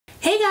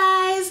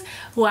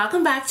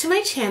Welcome back to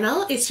my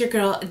channel. It's your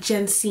girl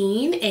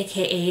Jensine,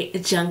 aka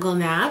Jungle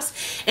Naps,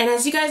 and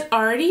as you guys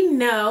already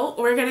know,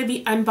 we're going to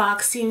be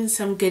unboxing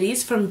some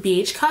goodies from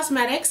BH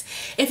Cosmetics.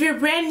 If you're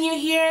brand new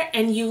here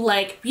and you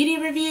like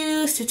beauty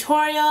reviews,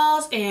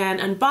 tutorials, and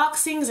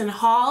unboxings and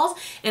hauls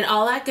and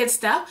all that good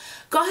stuff,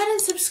 go ahead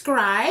and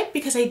subscribe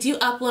because I do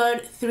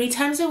upload 3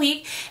 times a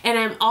week, and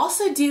I'm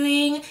also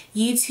doing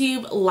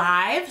YouTube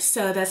live,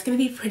 so that's going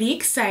to be pretty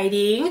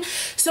exciting.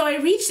 So I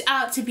reached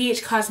out to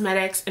BH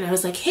Cosmetics and I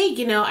was like,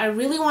 hey, you know, I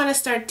really want to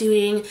start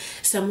doing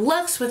some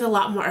looks with a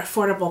lot more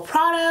affordable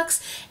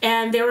products,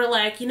 and they were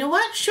like, you know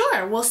what,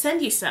 sure, we'll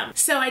send you some.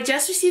 So I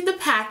just received the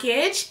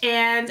package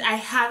and I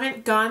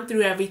haven't gone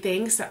through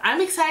everything, so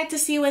I'm excited to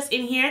see what's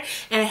in here,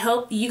 and I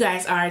hope you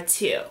guys are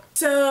too.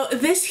 So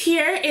this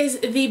here is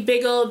the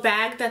big old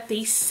bag that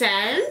they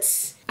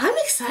sent. I'm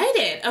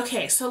excited.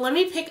 Okay, so let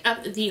me pick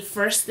up the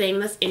first thing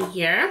that's in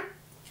here.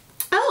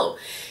 Oh,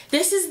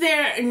 this is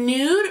their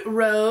Nude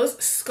Rose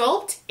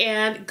Sculpt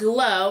and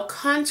Glow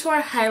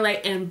Contour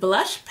Highlight and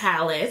Blush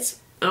Palette.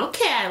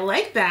 Okay, I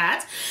like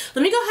that.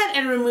 Let me go ahead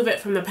and remove it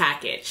from the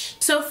package.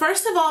 So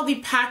first of all, the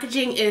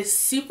packaging is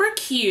super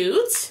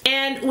cute.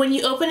 And when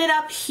you open it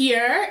up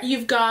here,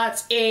 you've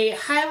got a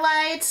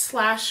highlight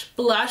slash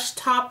blush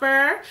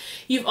topper.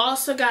 You've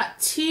also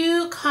got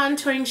 2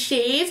 contouring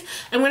shades.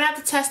 I'm gonna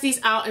have to test these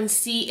out and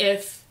see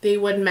if they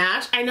would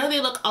match. I know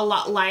they look a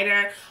lot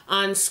lighter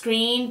on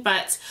screen,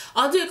 but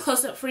I'll do a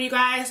close-up for you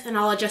guys and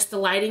I'll adjust the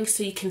lighting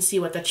so you can see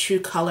what the true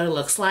color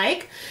looks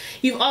like.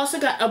 You've also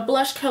got a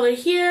blush color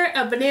here,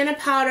 a banana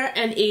powder,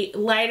 and a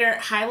lighter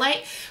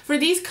highlight. For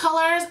these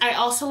colors, I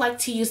also like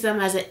to use them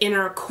as an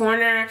inner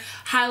corner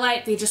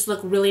highlight. They just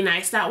look really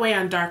nice that way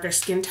on darker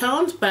skin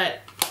tones, but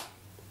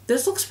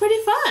this looks pretty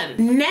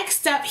fun.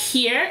 Next up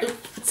here,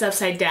 oops, it's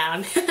upside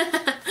down.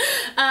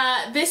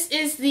 This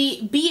is the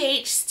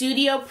BH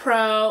Studio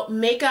Pro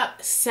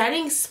Makeup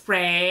Setting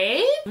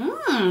Spray.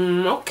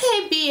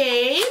 Okay,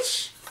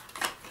 BH.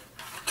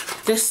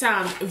 This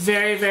sounds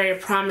very, very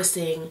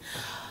promising.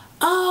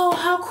 Oh,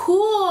 how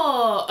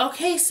cool.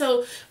 Okay,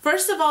 so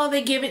first of all,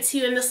 they give it to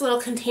you in this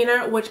little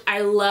container, which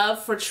I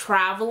love for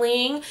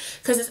traveling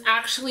because it's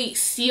actually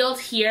sealed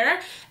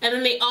here. And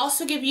then they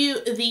also give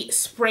you the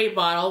spray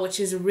bottle, which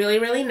is really,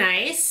 really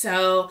nice.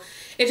 So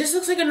it just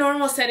looks like a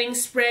normal setting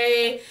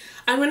spray.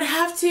 I'm gonna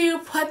have to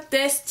put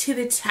this to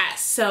the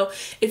test. So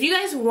if you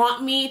guys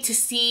want me to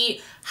see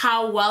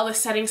how well the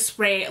setting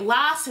spray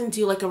lasts and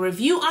do like a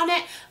review on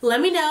it, let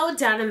me know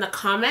down in the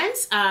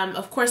comments.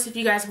 Of course, if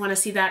you guys want to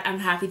see that, I'm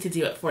happy to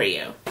do it for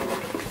you.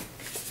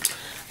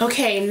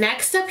 Okay,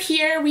 next up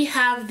here we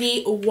have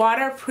the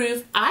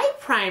waterproof eye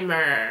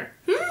primer.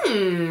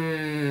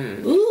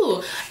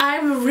 Ooh,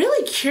 I'm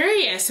really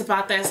curious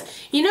about this.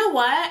 You know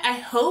what? I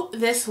hope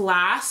this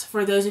lasts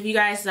for those of you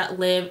guys that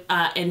live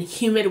in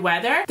humid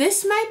weather.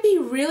 This might be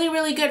really,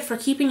 really good for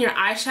keeping your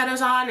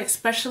eyeshadows on,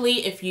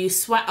 especially if you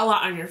sweat a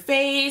lot on your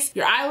face,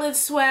 your eyelids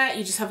sweat,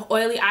 you just have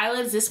oily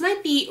eyelids. This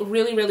might be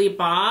really, really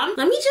bomb.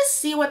 Let me just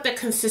see what the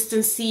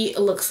consistency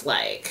looks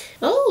like.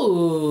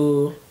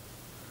 Oh.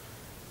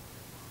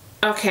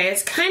 Okay,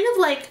 it's kind of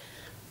like,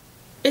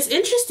 it's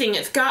interesting.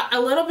 It's got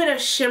a little bit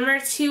of shimmer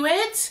to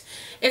it.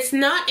 It's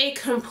not a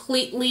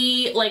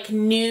completely like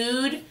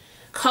nude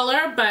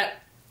color, but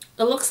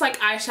it looks like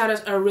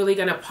eyeshadows are really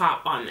gonna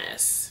pop on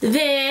this.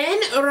 Then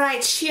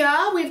right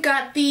here, we've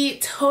got the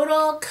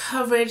Total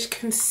Coverage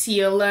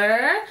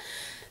Concealer.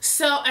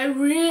 So I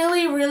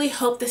really, really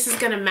hope this is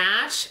gonna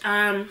match.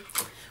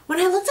 When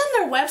I looked on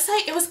their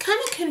website, it was kind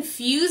of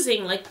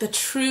confusing, like the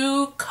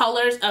true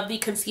colors of the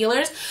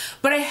concealers,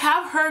 but I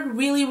have heard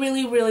really,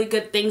 really, really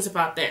good things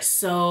about this,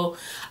 so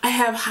I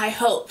have high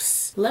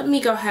hopes. Let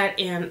me go ahead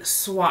and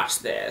swatch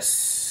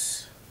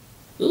this.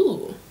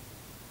 Ooh.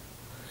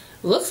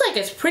 Looks like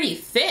it's pretty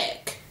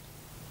thick.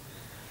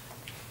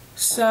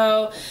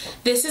 So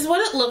this is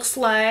what it looks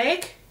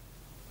like.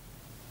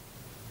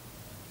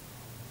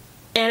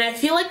 And I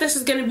feel like this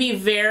is going to be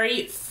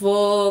very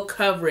full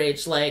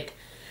coverage, like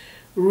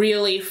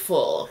really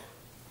full.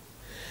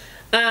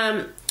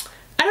 I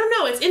don't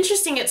know, it's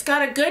interesting. It's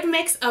got a good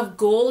mix of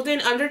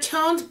golden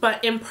undertones,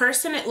 but in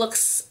person it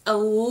looks a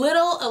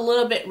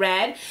little bit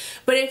red.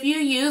 But if you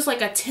use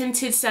like a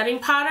tinted setting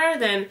powder,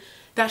 then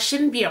that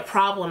shouldn't be a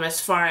problem as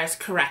far as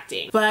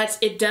correcting. But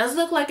it does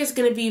look like it's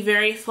gonna be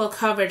very full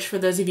coverage for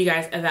those of you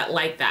guys that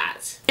like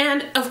that.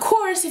 And of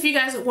course, if you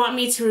guys want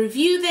me to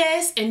review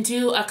this and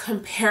do a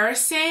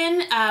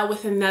comparison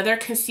with another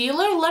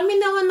concealer, let me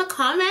know in the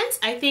comments.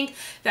 I think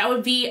that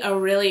would be a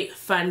really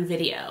fun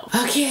video.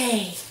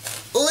 Okay,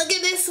 look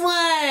at this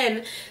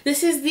one.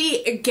 This is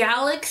the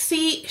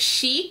Galaxy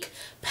Chic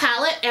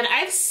palette, and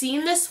I've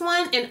seen this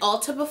one in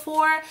Ulta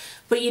before,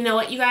 but you know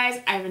what, you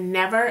guys, I've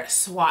never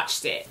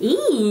swatched it.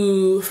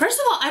 Ooh, first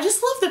of all, I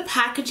just love the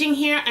packaging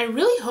here. I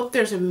really hope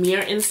there's a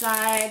mirror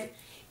inside.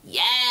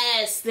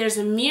 Yes, there's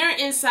a mirror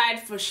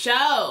inside for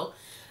show.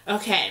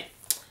 Okay.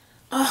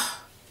 Oh,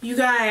 you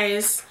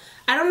guys,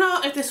 I don't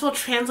know if this will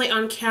translate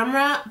on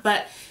camera,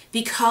 but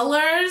the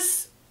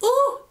colors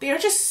ooh, they're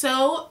just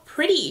so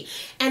pretty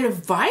and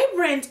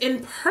vibrant in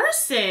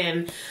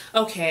person.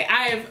 Okay,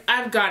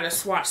 I've got to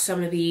swatch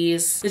some of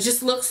these. It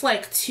just looks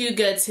like too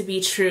good to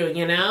be true,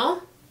 you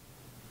know?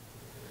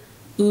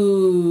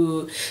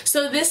 Ooh.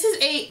 So this is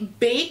a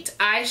baked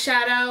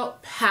eyeshadow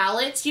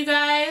palette, you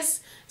guys.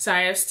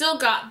 Sorry, I've still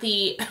got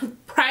the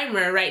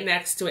primer right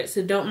next to it,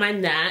 so don't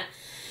mind that.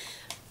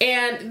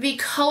 And the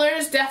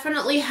colors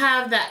definitely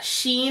have that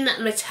sheen,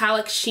 that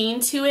metallic sheen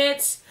to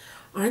it.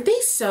 Aren't they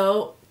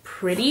so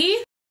pretty?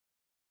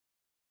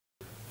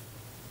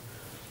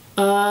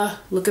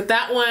 Look at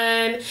that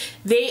one.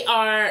 They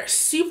are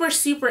super,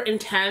 super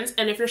intense,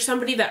 and if you're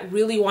somebody that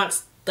really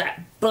wants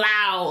that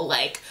blow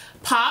like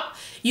pop,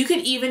 you could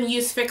even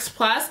use Fix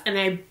Plus, and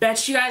I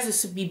bet you guys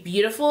this would be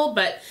beautiful.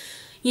 But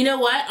you know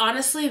what?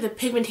 Honestly, the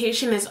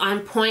pigmentation is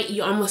on point.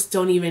 You almost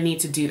don't even need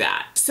to do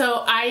that.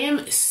 So I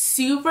am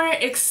super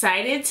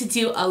excited to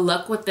do a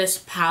look with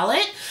this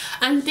palette.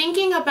 I'm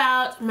thinking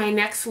about my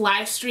next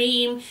live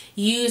stream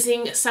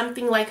using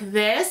something like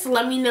this.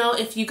 Let me know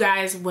if you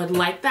guys would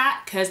like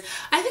that, because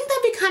I think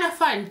that'd be kind of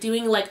fun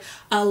doing like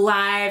a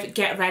live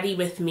get ready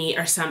with me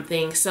or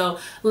something. So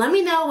let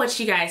me know what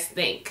you guys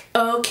think.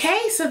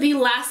 Okay, so the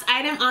last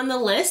item on the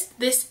list,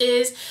 this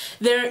is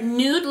their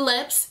nude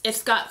lips.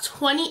 It's got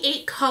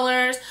 28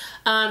 colors.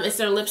 It's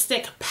their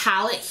lipstick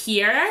palette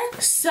here.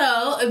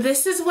 So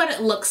this is what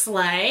it looks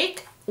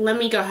like. Let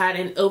me go ahead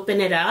and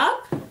open it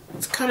up.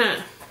 It's kind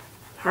of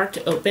hard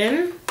to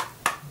open.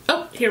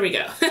 Oh, here we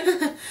go.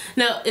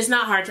 No, it's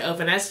not hard to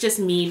open. That's just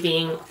me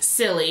being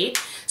silly.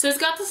 So it's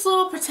got this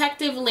little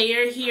protective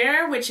layer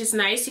here, which is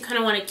nice. You kind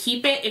of want to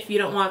keep it if you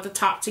don't want the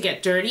top to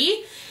get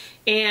dirty.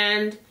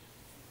 And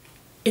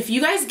if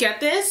you guys get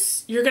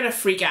this, you're gonna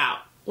freak out.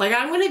 Like,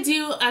 I'm gonna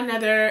do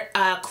another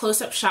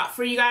close-up shot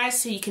for you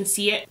guys so you can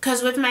see it,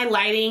 because with my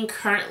lighting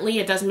currently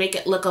it does make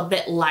it look a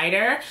bit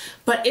lighter,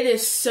 but it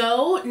is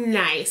so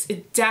nice.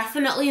 It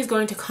definitely is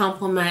going to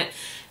complement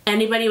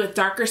anybody with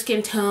darker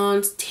skin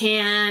tones,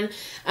 tan,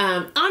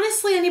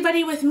 honestly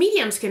anybody with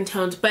medium skin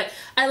tones. But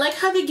I like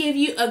how they give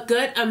you a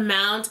good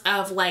amount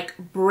of like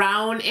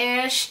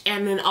brownish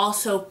and then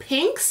also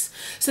pinks,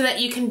 so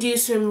that you can do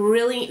some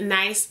really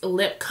nice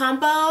lip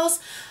combos.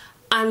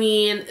 I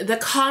mean, the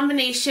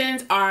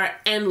combinations are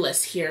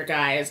endless here,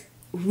 guys.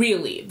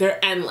 Really, they're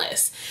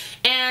endless.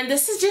 And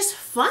this is just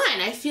fun.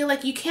 I feel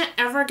like you can't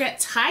ever get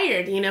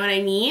tired, you know what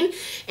I mean?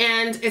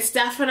 And it's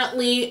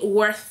definitely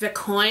worth the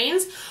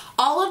coins.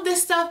 All of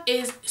this stuff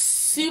is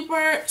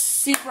super,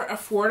 super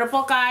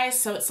affordable, guys.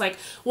 So it's like,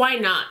 why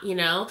not, you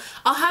know?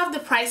 I'll have the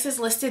prices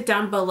listed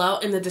down below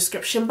in the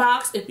description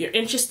box if you're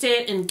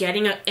interested in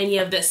getting any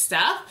of this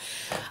stuff.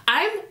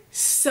 I'm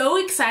so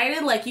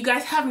excited, like you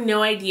guys have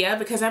no idea,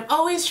 because I'm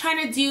always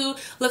trying to do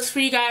looks for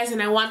you guys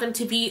and I want them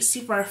to be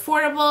super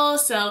affordable.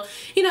 So,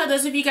 you know,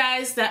 those of you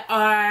guys that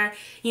are,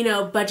 you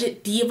know,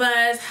 budget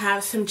divas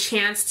have some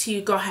chance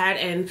to go ahead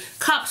and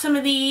cop some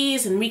of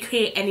these and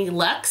recreate any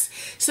looks.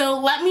 So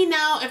let me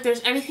know if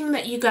there's anything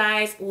that you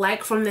guys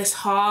like from this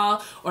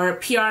haul or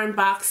PR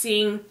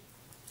unboxing.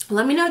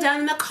 Let me know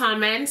down in the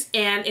comments,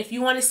 and if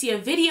you want to see a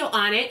video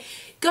on it,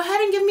 go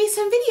ahead and give me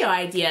some video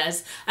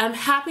ideas. I'm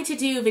happy to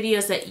do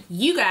videos that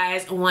you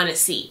guys want to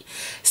see.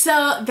 So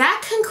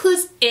that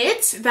concludes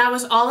it. That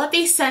was all that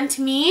they sent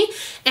me,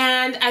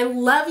 and I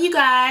love you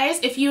guys.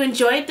 If you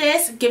enjoyed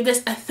this, give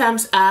this a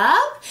thumbs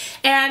up,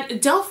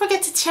 and don't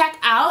forget to check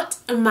out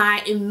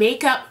my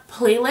makeup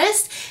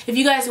playlist. If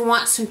you guys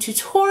want some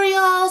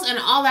tutorials and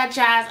all that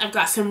jazz, I've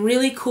got some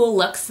really cool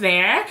looks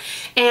there,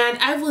 and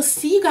I will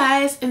see you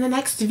guys in the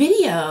next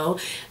video.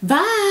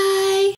 Bye!